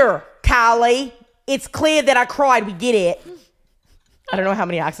clear, Callie. It's clear that I cried. We get it. I don't know how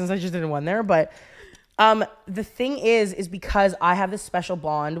many accents I just did in one there, but the thing is because I have this special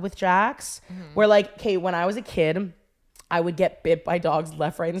bond with Jax, where like, okay, when I was a kid, I would get bit by dogs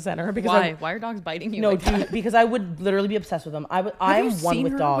left, right, and center because Why? Why are dogs biting you? No, like dude, that? because I would literally be obsessed with them. I'm Have you one seen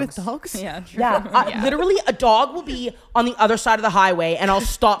with her dogs. with dogs? Yeah, true. Yeah, literally, a dog will be on the other side of the highway, and I'll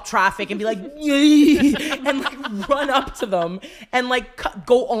stop traffic and be like, yay, and like run up to them and like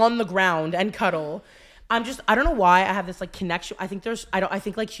go on the ground and cuddle. I don't know why I have this like connection. I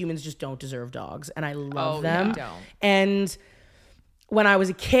think like humans just don't deserve dogs, and I love them. Yeah. Don't. And when I was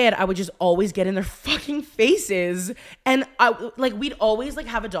a kid, I would just always get in their fucking faces. And we'd always like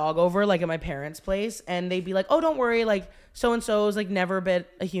have a dog over like at my parents' place, and they'd be like, oh, don't worry, like so-and-so's like never bit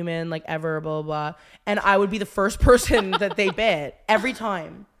a human, like ever, blah, blah, blah. And I would be the first person that they bit every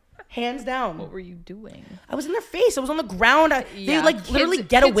time. Hands down. What were you doing? I was in their face. I was on the ground. They Yeah. like literally Kids-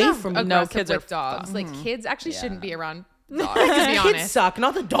 get kids away are from me. aggressive kids are with dogs. Like kids actually shouldn't be around dogs, to be Kids honest. suck,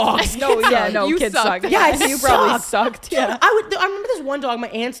 not the dogs. You kids suck. suck. Yeah, you probably suck. sucked. Yeah. I remember this one dog, my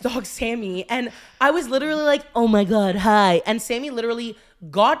aunt's dog, Sammy, and I was literally like, oh my God, hi. And Sammy literally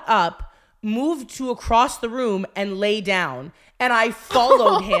got up, moved to across the room and lay down. And I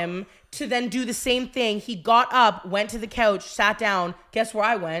followed him to then do the same thing. He got up, went to the couch, sat down. Guess where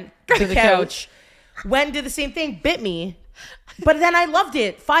I went? To the couch. Went and did the same thing, bit me. But then I loved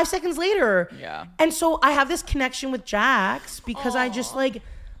it 5 seconds later. Yeah. And so I have this connection with Jax because I just like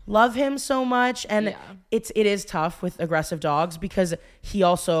love him so much. And it is tough with aggressive dogs because he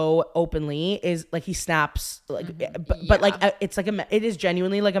also openly is like, he snaps like, but like it's like it is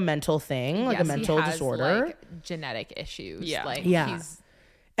genuinely like a mental thing, like a mental he has, disorder. like, genetic issues. Yeah. Like, Yeah. he's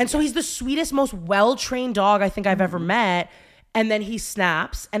And so he's the sweetest, most well-trained dog I think I've ever met. And then he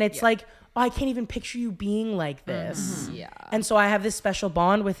snaps and it's like, oh, I can't even picture you being like this. Yeah. And so I have this special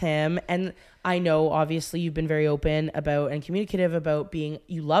bond with him. And I know obviously you've been very open about and communicative about being,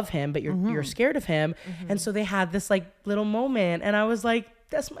 you love him, but you're scared of him. And so they had this like little moment and I was like,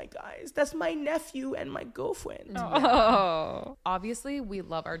 that's my guys. That's my nephew and my girlfriend. Oh. Obviously, we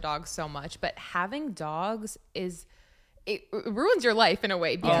love our dogs so much, but having dogs it ruins your life in a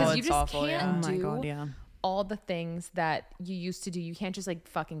way because you it's just awful, can't Oh my do God, yeah. all the things that you used to do. You can't just like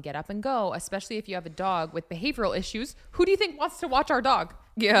fucking get up and go, especially if you have a dog with behavioral issues. Who do you think wants to watch our dog?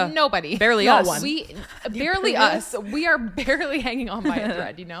 Yeah. Nobody. Barely No us. one. We barely us. We are barely hanging on by a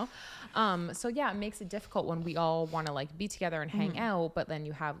thread, you know? So yeah, it makes it difficult when we all want to like be together and hang out, but then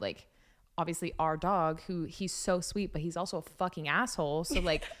you have like obviously our dog who he's so sweet, but he's also a fucking asshole. So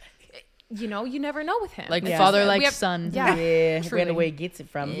like you know, you never know with him. Like Yeah. father, We like have- son. Yeah. Yeah, Truly. ran away gets it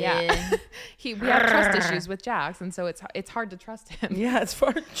from. Yeah. We have trust issues with Jax, and so it's hard to trust him. Yeah, it's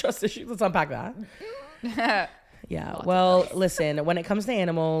for trust issues. Let's unpack that. Yeah. Well, listen, when it comes to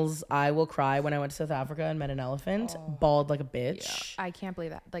animals, I will cry. When I went to South Africa and met an elephant, bawled like a bitch. I can't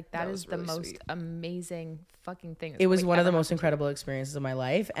believe that. Like that was is the really most sweet. amazing fucking thing. It was like, one of the ever most happened. incredible experiences of my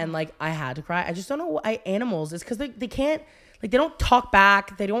life. And like, I had to cry. I just don't know why animals is because they can't, like, they don't talk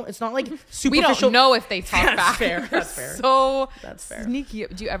back. They don't, it's not like We superficial. don't know if they talk That's back. fair. That's fair. So That's fair. sneaky.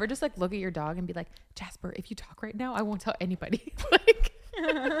 Do you ever just like look at your dog and be like, Jasper, if you talk right now, I won't tell anybody. Like,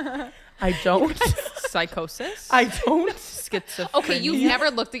 I don't. Psychosis. I don't. Schizophrenia. okay, you've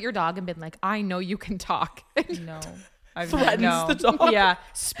never looked at your dog and been like, I know you can talk. No. I've Threatens no. the dog. Yeah.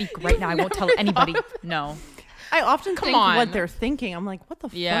 Speak right now. I won't tell anybody. No. I often think on. what they're thinking. I'm like, what the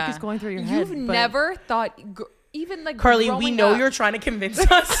Yeah. fuck is going through your head? You've But never thought, even like Carly, we growing know up, you're trying to convince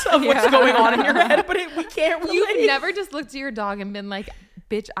us of what's going on in your head, but we can't relate. You've never just looked at your dog and been like,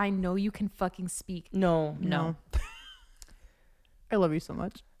 bitch, I know you can fucking speak. No. No. I love you so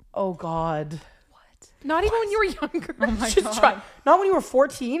much. Oh God. Not even when you were younger. Oh my Just try. Not when you were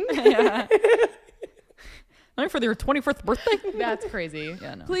 14. Only for their 21st birthday. That's crazy.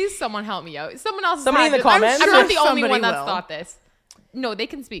 Yeah, no. Please, someone help me out. Someone else. Somebody in the I'm comments? I'm Sure not the only somebody one that's will. thought this. No, they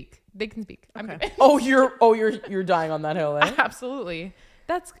can speak. They can speak. I'm Okay. You're dying on that hill, eh? absolutely.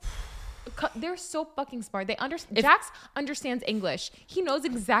 That's. They're so fucking smart. They understand. Jax understands English. He knows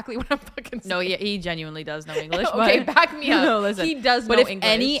exactly what I'm fucking saying. No, yeah, he genuinely does know English. Okay, but back me up. No, listen. He does But know if English.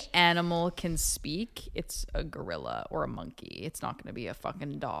 any animal can speak, it's a gorilla or a monkey. It's not going to be a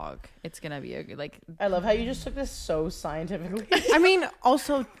fucking dog. It's going to be a like. I love how you just took this so scientifically. I mean,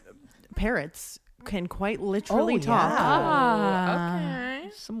 also, parrots can quite literally Oh, talk. yeah. Ah, okay.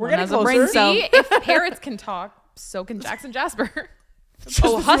 Someone getting has a brain closer. cell. See, if parrots can talk, so can Jax and Jasper.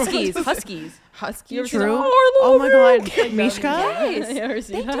 Oh, huskies. Huskies. Huskies. True. Oh my god, Mishka. Yes. You ever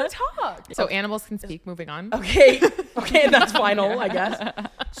seen They do that? talk. So animals can speak. Moving on. Okay, that's final, I guess.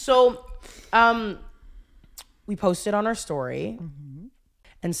 So, we posted on our story,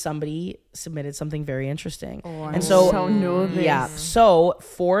 and somebody submitted something very interesting. And so new of this. yeah, so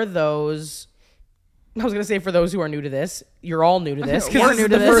for those, I was gonna say for those who are new to this, you're all new to this because We're this new is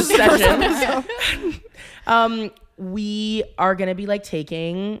to the this. first session. We are gonna be like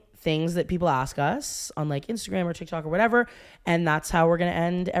taking things that people ask us on like Instagram or TikTok or whatever. And that's how we're going to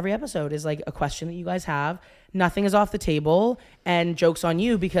end every episode, is like a question that you guys have. Nothing is off the table, and joke's on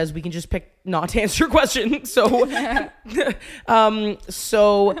you because we can just pick not to answer your question. So,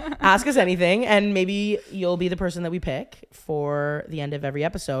 so ask us anything, and maybe you'll be the person that we pick for the end of every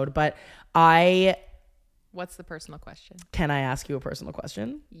episode. But What's the personal question? Can I ask you a personal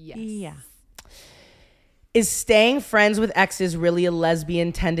question? Yes. Yeah. Is staying friends with exes really a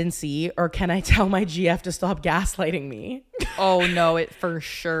lesbian tendency, or can I tell my GF to stop gaslighting me? Oh no, it for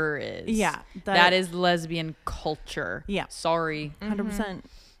sure is. Yeah, that is lesbian culture. Yeah. Sorry. 100%.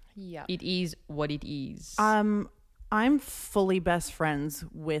 Yeah. It is what it is. I'm fully best friends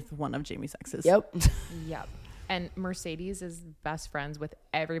with one of Jamie's exes. Yep. Yep. And Mercedes is best friends with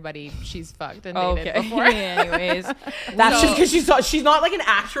everybody she's fucked and dated Okay. before. Anyways, That's just because she's not like an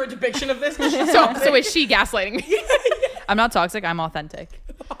accurate depiction of this. So is she gaslighting me? I'm not toxic. I'm authentic.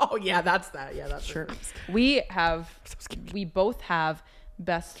 Oh yeah, that's that. Yeah, that's Sure. We both have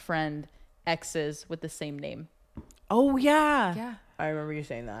best friend exes with the same name. Oh yeah. Yeah. I remember you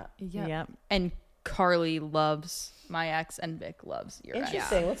saying that. Yeah. Yep. And Carly loves my ex and Vic loves your ex.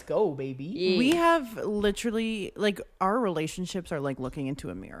 Interesting. Let's go, baby. We have literally like our relationships are like looking into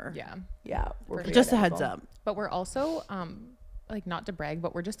a mirror. Yeah. Yeah. We're pretty Just a heads identical. up. But we're also like, not to brag,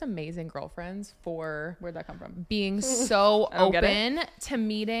 but we're just amazing girlfriends for Where'd that come from? being so I don't get open to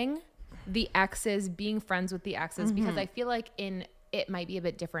meeting the exes, being friends with the exes, because I feel like it might be a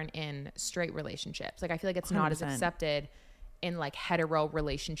bit different in straight relationships. Like I feel like it's not as 100%. accepted in like hetero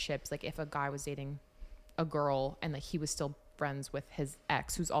relationships. Like if a guy was dating a girl and like he was still friends with his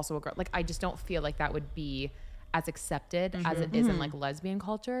ex who's also a girl, like I just don't feel like that would be as accepted as it is in like lesbian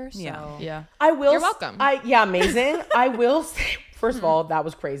culture. So Yeah. I will. You're welcome. Yeah, amazing. I will say, first of all, that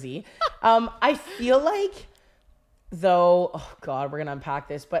was crazy. I feel like, though, oh God, we're gonna unpack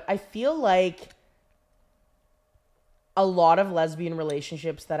this, but I feel like a lot of lesbian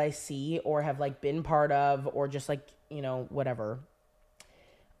relationships that I see or have like been part of, or just like, you know, whatever,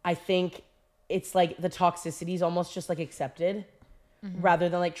 I think it's like the toxicity is almost just like accepted rather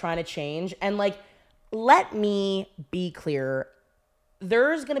than like trying to change. And like, let me be clear.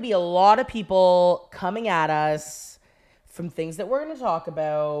 There's going to be a lot of people coming at us from things that we're going to talk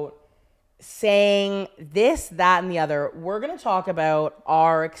about, saying this, that, and the other. We're going to talk about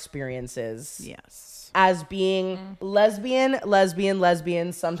our experiences. Yes. As being lesbian,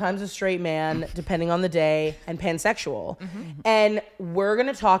 sometimes a straight man, depending on the day, and pansexual. And we're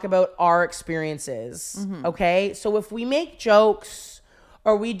going to talk about our experiences, okay? So if we make jokes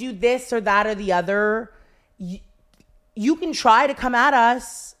or we do this or that or the other, you can try to come at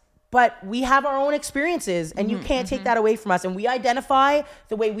us, but we have our own experiences, and you can't take that away from us. And we identify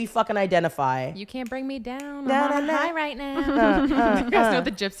the way we fucking identify. you can't bring me down. Nah, I'm on nah, a nah. high right now. You guys know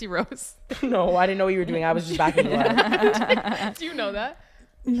the Gypsy Rose? No, I didn't know what you were doing. I was just backing you up. Do you know that?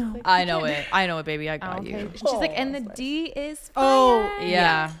 No. I know it. I know it, baby. I got Okay. you. She's like, and the D is Oh, fire.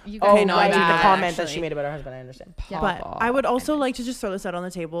 Yeah. You Oh, guys know right, that. the comment that actually. she made about her husband, I understand. But I would also like to just throw this out on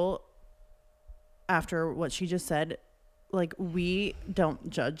the table after what she just said. Like, we don't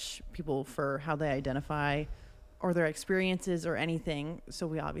judge people for how they identify or their experiences or anything. So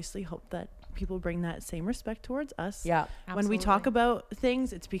we obviously hope that people bring that same respect towards us. Yeah. When we talk Absolutely. about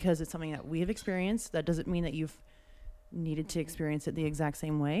things, it's because it's something that we have experienced. That doesn't mean that you've needed to experience it the exact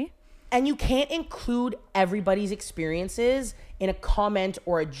same way. And you can't include everybody's experiences in a comment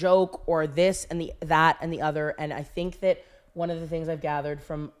or a joke or this and the that and the other. And I think that one of the things I've gathered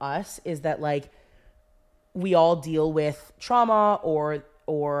from us is that like we all deal with trauma or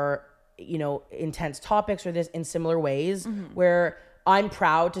you know, intense topics or this in similar ways, where I'm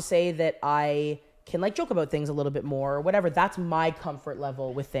proud to say that I can like joke about things a little bit more or whatever. That's my comfort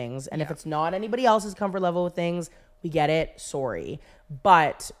level with things. And if it's not anybody else's comfort level with things, we get it. Sorry.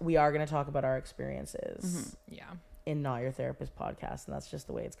 But we are going to talk about our experiences Yeah. in Not Your Therapist podcast. And that's just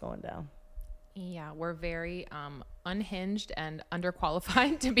the way it's going down. Yeah, we're very unhinged and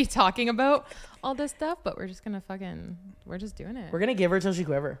underqualified to be talking about all this stuff, but we're just we're just doing it. We're going to give her till she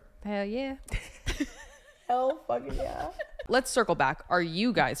quiver. Hell yeah. Hell fucking yeah. Let's circle back. Are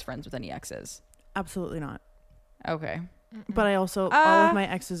you guys friends with any exes? Absolutely not. Okay. But I also, all of my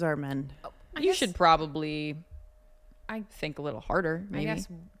exes are men. You should probably I think a little harder, maybe. I guess.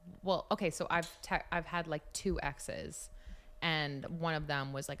 Well, okay, so I've had like 2 exes, and one of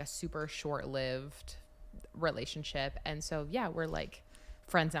them was like a super short-lived relationship, and so yeah, we're like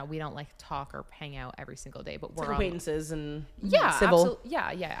friends now. We don't like talk or hang out every single day, but It's we're like on, acquaintances and yeah, civil.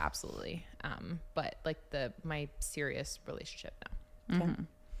 yeah, absolutely. But like my serious relationship now.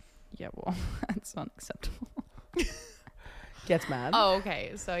 Yeah, well, that's unacceptable. gets mad. Oh,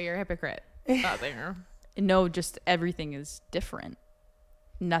 okay. So you're a hypocrite. There. No, just everything is different.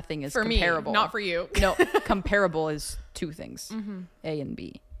 Nothing is For comparable. me, not for you. No, comparable is two things, A and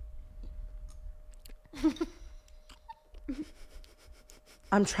B.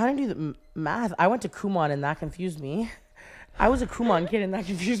 I'm trying to do the math. I went to Kumon and that confused me. I was a Kumon kid and that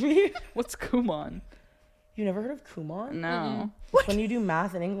confused me. What's Kumon? You never heard of Kumon? No. It's when you do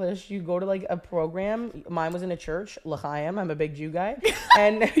math and English, you go to like a program. Mine was in a church, L'chaim. I'm a big Jew guy,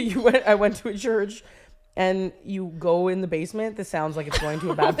 and I went to a church, and you go in the basement. This sounds like it's going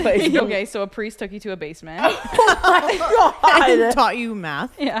to a bad place. Okay, so a priest took you to a basement. And taught you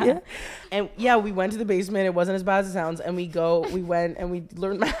math. Yeah. And yeah, we went to the basement. It wasn't as bad as it sounds. And we went and we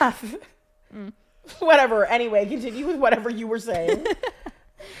learned math. Whatever. Anyway, continue with whatever you were saying.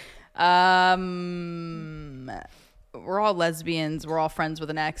 We're all lesbians. We're all friends with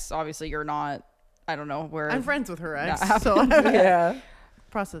an ex. Obviously, you're not. I don't know where. I'm friends with her ex. That So Yeah.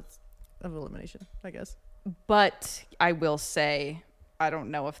 process of elimination, I guess. But I will say, I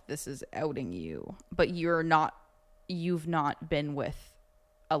don't know if this is outing you, but you've not been with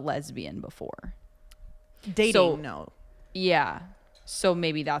a lesbian before. Dating, So- no. Yeah. So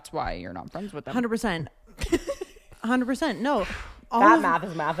maybe that's why you're not friends with them. 100%. 100%. No. All That of math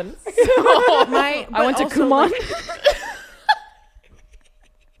is mathin'. my, I went to but also, Kumon.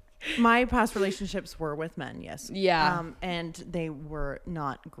 my past relationships were with men, yes. Yeah. And they were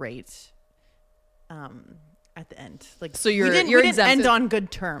not great at the end. Like, So you're we didn't exempted. end on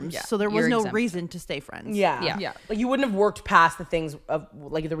good terms. Yeah, So there was you're no exempt. reason to stay friends. Yeah. Yeah. Like you wouldn't have worked past the things of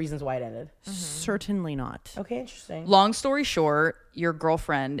like the reasons why it ended. Certainly not. Okay, interesting. Long story short, your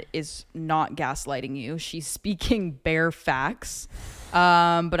girlfriend is not gaslighting you. She's speaking bare facts. But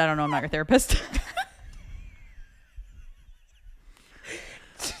I don't know. I'm not your therapist.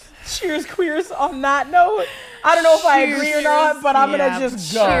 Cheers, queers. On that note, I don't know if I agree or not, but I'm gonna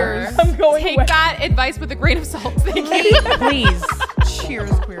just go. Cheers. I'm going. Take with- that advice with a grain of salt. Thank you. Please.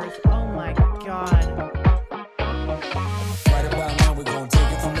 Cheers, queers. Oh my God.